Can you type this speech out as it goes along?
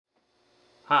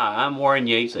Hi, I'm Warren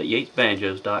Yates at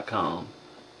yatesbanjos.com.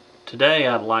 Today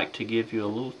I'd like to give you a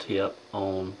little tip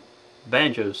on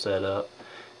banjo setup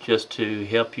just to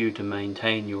help you to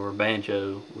maintain your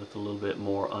banjo with a little bit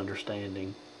more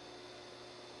understanding.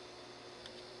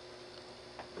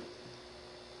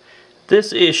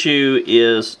 This issue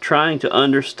is trying to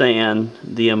understand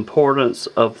the importance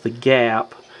of the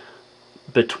gap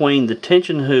between the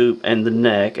tension hoop and the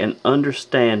neck and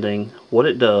understanding what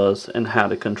it does and how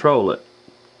to control it.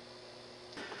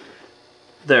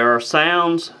 There are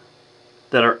sounds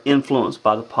that are influenced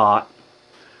by the pot.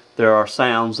 There are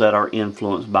sounds that are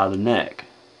influenced by the neck.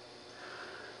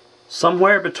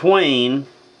 Somewhere between,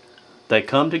 they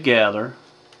come together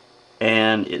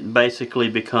and it basically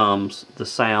becomes the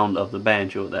sound of the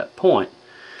banjo at that point.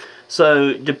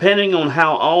 So depending on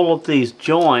how all of these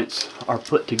joints are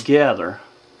put together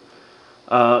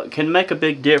can make a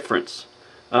big difference.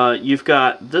 You've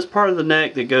got this part of the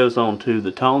neck that goes onto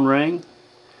the tone ring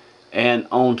and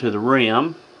onto the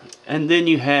rim, and then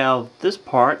you have this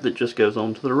part that just goes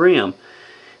onto the rim.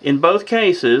 In both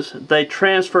cases they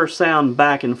transfer sound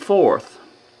back and forth.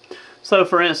 So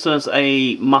for instance,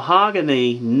 a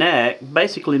mahogany neck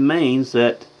basically means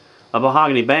that a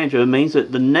mahogany banjo means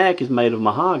that the neck is made of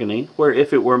mahogany, where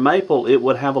if it were maple it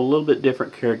would have a little bit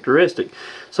different characteristic.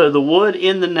 So the wood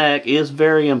in the neck is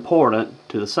very important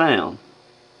to the sound.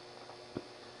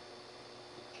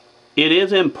 It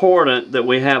is important that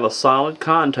we have a solid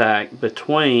contact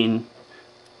between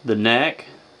the neck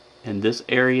and this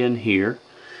area in here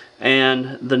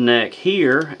and the neck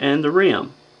here and the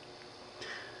rim.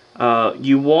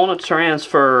 You want to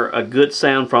transfer a good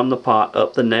sound from the pot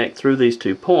up the neck through these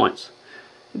 2 points.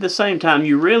 At the same time,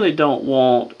 you really don't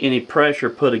want any pressure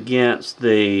put against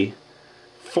the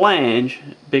flange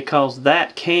because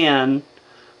that can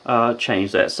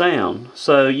change that sound.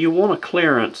 So you want a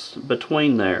clearance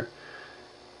between there.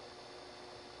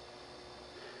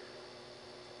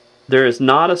 There is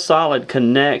not a solid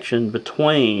connection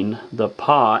between the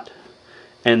pot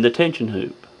and the tension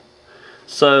hoop.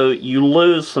 So you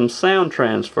lose some sound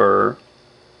transfer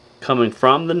coming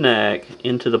from the neck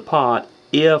into the pot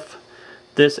if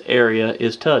this area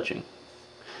is touching.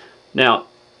 Now,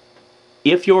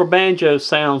 if your banjo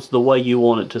sounds the way you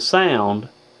want it to sound,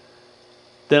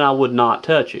 then I would not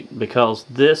touch it, because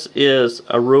this is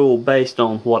a rule based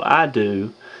on what I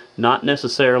do, not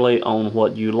necessarily on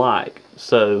what you like.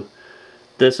 So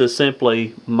this is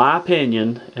simply my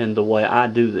opinion and the way I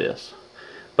do this.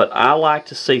 But I like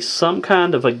to see some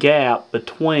kind of a gap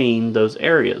between those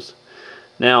areas.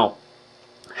 Now,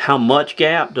 how much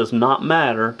gap does not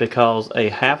matter, because a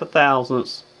 1/2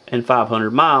 thousandths and 500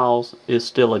 miles is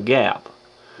still a gap.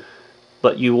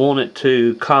 But you want it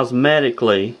to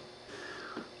cosmetically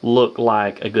look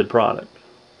like a good product.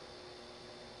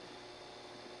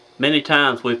 Many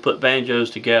times we've put banjos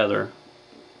together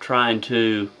trying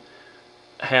to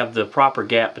have the proper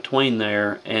gap between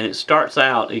there, and it starts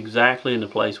out exactly in the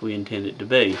place we intend it to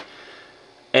be.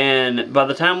 And by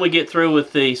the time we get through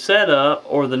with the setup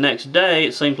or the next day,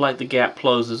 it seems like the gap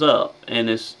closes up. And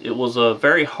it was a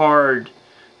very hard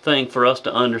thing for us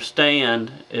to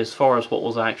understand as far as what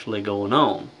was actually going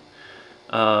on.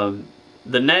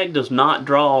 The neck does not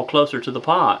draw closer to the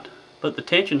pot, but the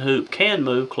tension hoop can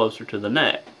move closer to the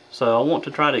neck. So I want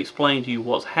to try to explain to you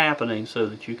what's happening so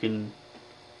that you can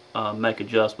make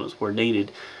adjustments where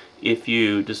needed if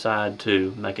you decide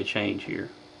to make a change here.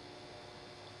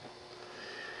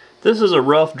 This is a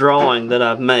rough drawing that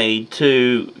I've made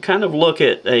to kind of look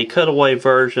at a cutaway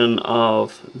version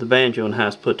of the banjo and how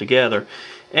it's put together.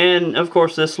 And of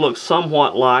course this looks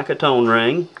somewhat like a tone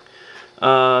ring.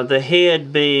 The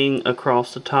head being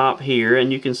across the top here,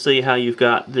 and you can see how you've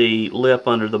got the lip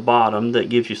under the bottom that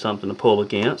gives you something to pull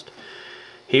against.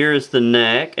 Here is the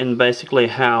neck, and basically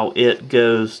how it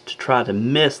goes to try to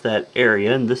miss that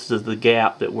area, and this is the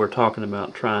gap that we're talking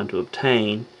about trying to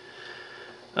obtain.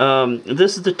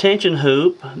 This is the tension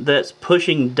hoop that's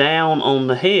pushing down on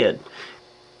the head.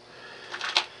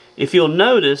 If you'll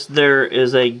notice, there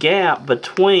is a gap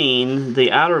between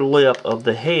the outer lip of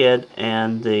the head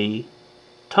and the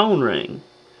tone ring.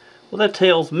 Well, that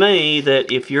tells me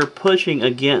that if you're pushing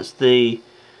against the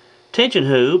tension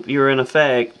hoop, you're in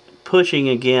effect pushing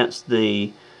against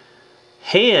the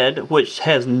head, which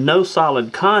has no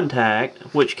solid contact,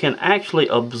 which can actually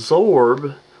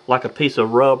absorb, like a piece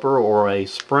of rubber or a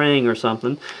spring or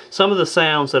something, some of the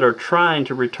sounds that are trying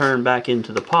to return back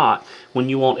into the pot when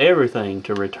you want everything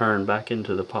to return back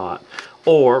into the pot,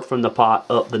 or from the pot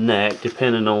up the neck,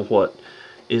 depending on what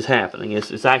is happening.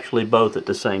 It's actually both at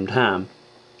the same time.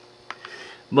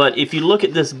 But if you look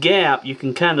at this gap, you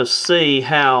can kind of see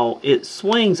how it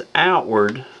swings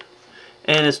outward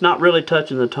and it's not really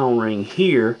touching the tone ring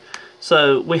here.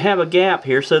 So we have a gap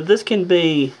here, so this can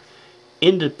be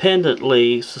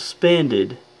independently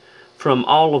suspended from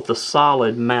all of the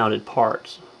solid mounted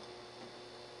parts.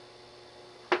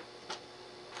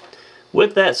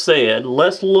 With that said,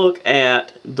 let's look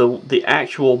at the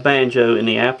actual banjo in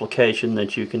the application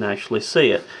that you can actually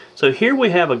see it. So here we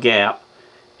have a gap,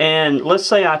 and let's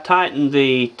say I tighten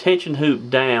the tension hoop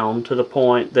down to the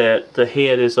point that the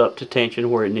head is up to tension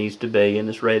where it needs to be and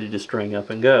it's ready to string up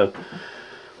and go.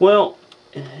 Well,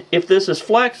 if this is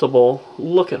flexible,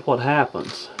 look at what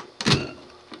happens.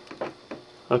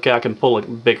 Okay, I can pull a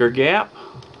bigger gap.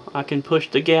 I can push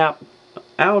the gap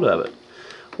out of it.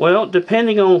 Well,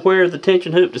 depending on where the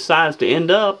tension hoop decides to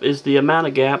end up is the amount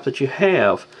of gap that you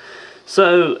have.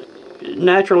 So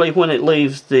naturally, when it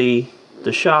leaves the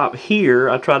shop here,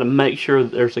 I try to make sure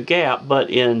that there's a gap, but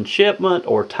in shipment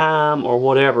or time or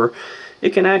whatever,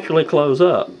 it can actually close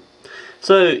up.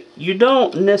 So you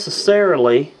don't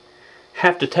necessarily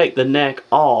have to take the neck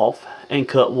off and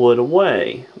cut wood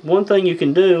away. One thing you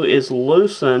can do is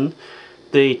loosen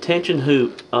the tension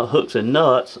hoop hooks and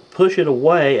nuts, push it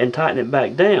away and tighten it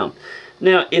back down.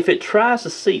 Now if it tries to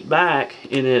seat back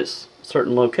in its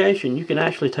certain location, you can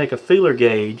actually take a feeler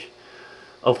gauge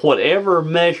of whatever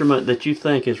measurement that you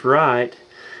think is right,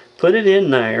 put it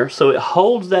in there so it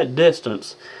holds that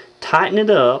distance, tighten it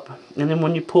up, and then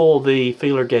when you pull the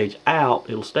feeler gauge out,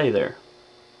 it'll stay there.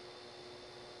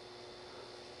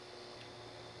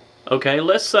 Okay,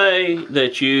 let's say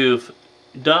that you've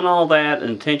done all that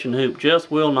and the tension hoop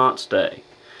just will not stay.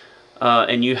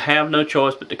 And you have no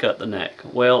choice but to cut the neck.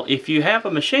 Well, if you have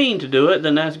a machine to do it,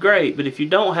 then that's great. But if you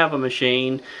don't have a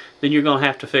machine, then you're going to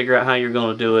have to figure out how you're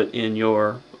going to do it in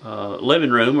your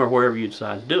living room or wherever you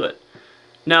decide to do it.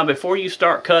 Now, before you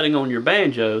start cutting on your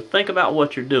banjo, think about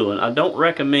what you're doing. I don't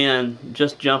recommend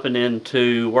just jumping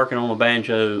into working on a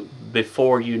banjo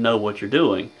before you know what you're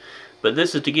doing. But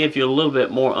this is to give you a little bit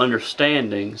more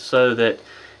understanding so that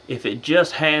if it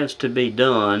just has to be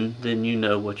done, then you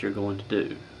know what you're going to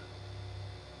do.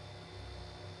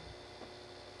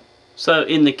 So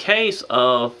in the case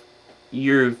of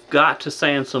you've got to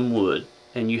sand some wood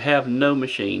and you have no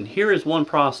machine, here is one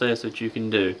process that you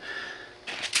can do.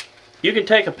 You can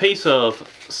take a piece of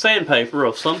sandpaper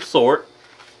of some sort,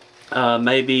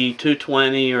 maybe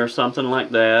 220 or something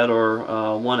like that, or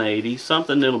 180,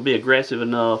 something that'll be aggressive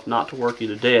enough not to work you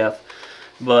to death,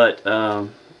 but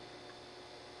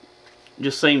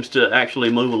just seems to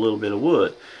actually move a little bit of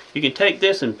wood. You can take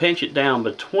this and pinch it down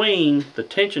between the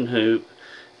tension hoop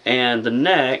and the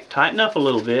neck, tighten up a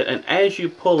little bit, and as you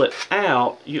pull it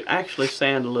out, you actually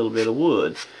sand a little bit of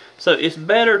wood. So it's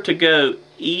better to go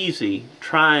easy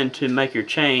trying to make your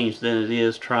change than it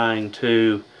is trying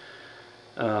to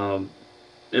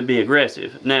be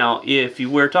aggressive. Now, if you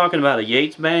were talking about a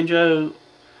Yates banjo,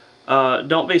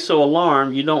 don't be so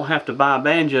alarmed. You don't have to buy a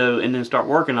banjo and then start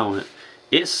working on it.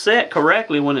 It's set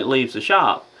correctly when it leaves the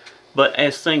shop, but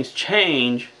as things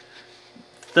change,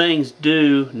 things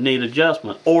do need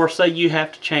adjustment. Or say you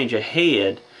have to change a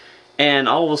head and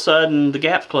all of a sudden the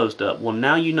gap's closed up. Well,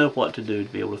 now you know what to do to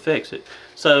be able to fix it.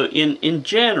 So in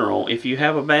general, if you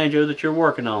have a banjo that you're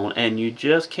working on and you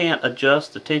just can't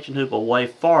adjust the tension hoop away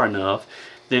far enough,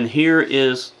 then here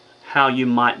is how you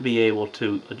might be able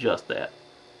to adjust that.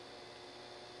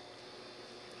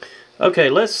 Okay,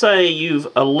 let's say you've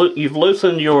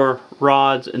loosened your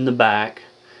rods in the back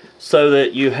so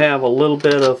that you have a little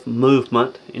bit of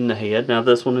movement in the head. Now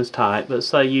this one is tight, but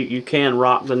say you can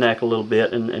rock the neck a little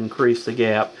bit and increase the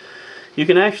gap. You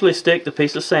can actually stick the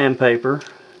piece of sandpaper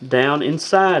down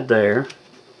inside there.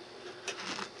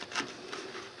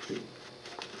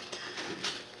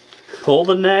 Pull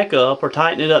the neck up or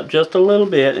tighten it up just a little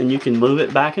bit and you can move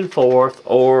it back and forth,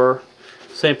 or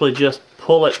simply just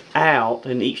pull it out,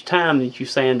 and each time that you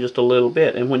sand just a little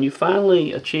bit, and when you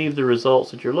finally achieve the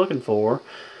results that you're looking for,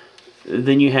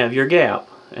 then you have your gap.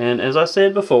 And as I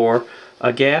said before,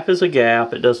 a gap is a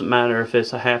gap. It doesn't matter if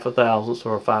it's a half a thousandth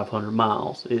or 500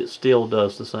 miles. It still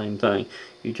does the same thing.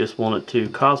 You just want it to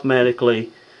cosmetically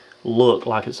look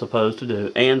like it's supposed to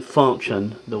do and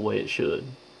function the way it should.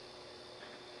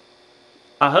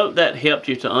 I hope that helped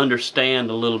you to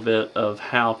understand a little bit of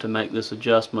how to make this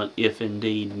adjustment if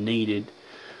indeed needed.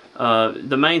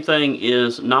 The main thing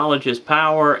is knowledge is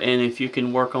power, and if you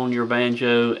can work on your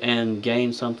banjo and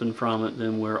gain something from it,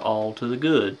 then we're all to the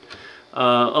good.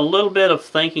 A little bit of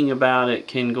thinking about it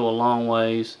can go a long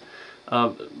ways.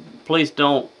 Please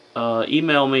don't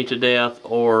email me to death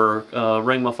or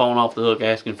ring my phone off the hook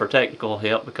asking for technical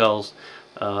help, because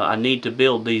I need to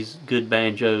build these good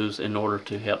banjos in order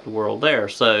to help the world there.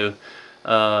 So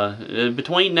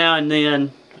between now and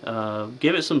then,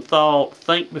 Give it some thought.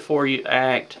 Think before you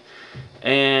act.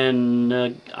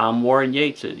 And I'm Warren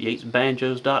Yates at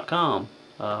yatesbanjos.com.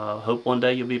 Hope one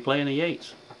day you'll be playing the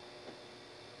Yates.